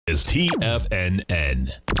is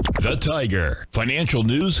TFNN, the Tiger Financial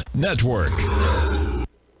News Network.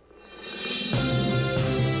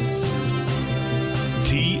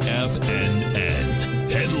 TFNN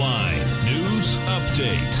Headline News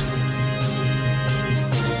Update.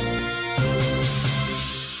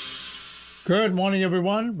 Good morning,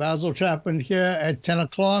 everyone. Basil Chapman here at 10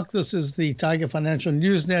 o'clock. This is the Tiger Financial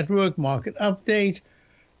News Network Market Update.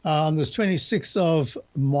 On this 26th of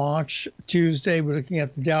March, Tuesday, we're looking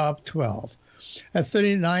at the Dow up 12 at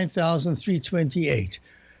 39,328.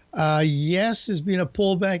 Yes, there's been a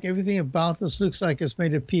pullback. Everything about this looks like it's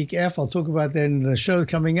made a peak F. I'll talk about that in the show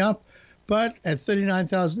coming up. But at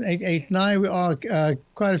 39,889, we are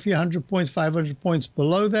quite a few 500 points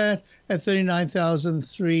below that at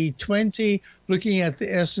 39,320. Looking at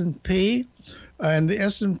the S&P, and the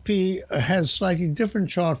S&P has slightly different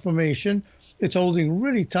chart formation. It's holding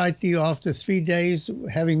really tightly after 3 days,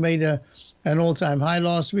 having made an all-time high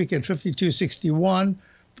last week at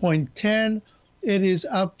 5261.10. It is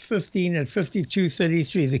up 15 at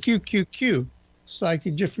 5233. The QQQ,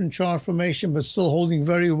 slightly different chart formation, but still holding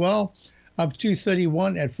very well, up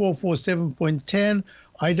 231 at 447.10.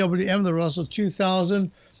 IWM, the Russell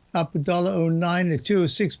 2000, up $1.09 at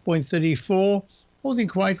 206.34, holding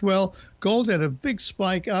quite well. Gold had a big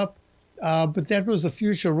spike up. But that was the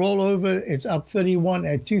future rollover. It's up 31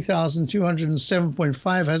 at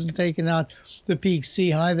 2,207.5. Hasn't taken out the peak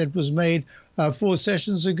C high that was made 4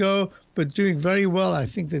 sessions ago, but doing very well. I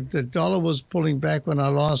think that the dollar was pulling back when I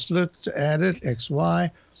last looked at it,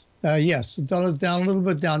 XY. Yes, the dollar's down a little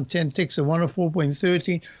bit, down 10 ticks at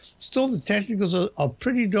 104.13. Still, the technicals are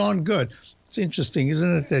pretty darn good. It's interesting,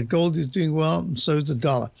 isn't it, that gold is doing well, and so is the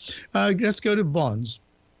dollar. Let's go to bonds.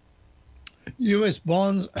 U.S.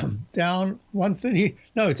 bonds down 130.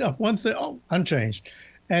 No, it's up 130. Oh, unchanged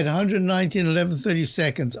at 119.11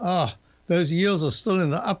 seconds. Those yields are still in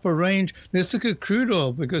the upper range. Let's look at crude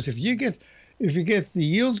oil, because if you get the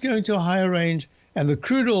yields going to a higher range and the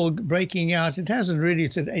crude oil breaking out, it hasn't really.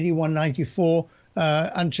 It's at 81.94,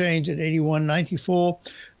 unchanged at 81.94.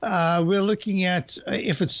 We're looking at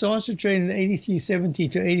if it starts to trade in 83.70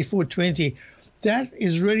 to 84.20, that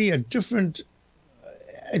is really a different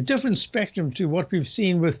spectrum to what we've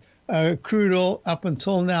seen with crude oil up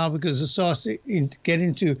until now, because it starts to get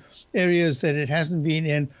into areas that it hasn't been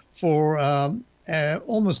in for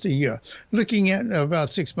almost a year. Looking at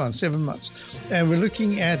about 6 months, 7 months. And we're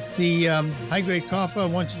looking at the high-grade copper. I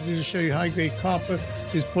wanted to show you high-grade copper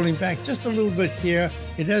is pulling back just a little bit here.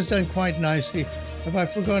 It has done quite nicely. Have I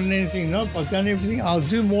forgotten anything? Nope, I've done everything. I'll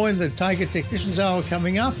do more in the Tiger Technicians Hour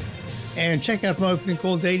coming up. And check out my opening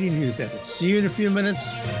call daily newsletter. See you in a few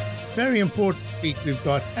minutes. Very important week we've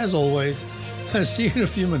got, as always. See you in a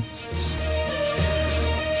few minutes.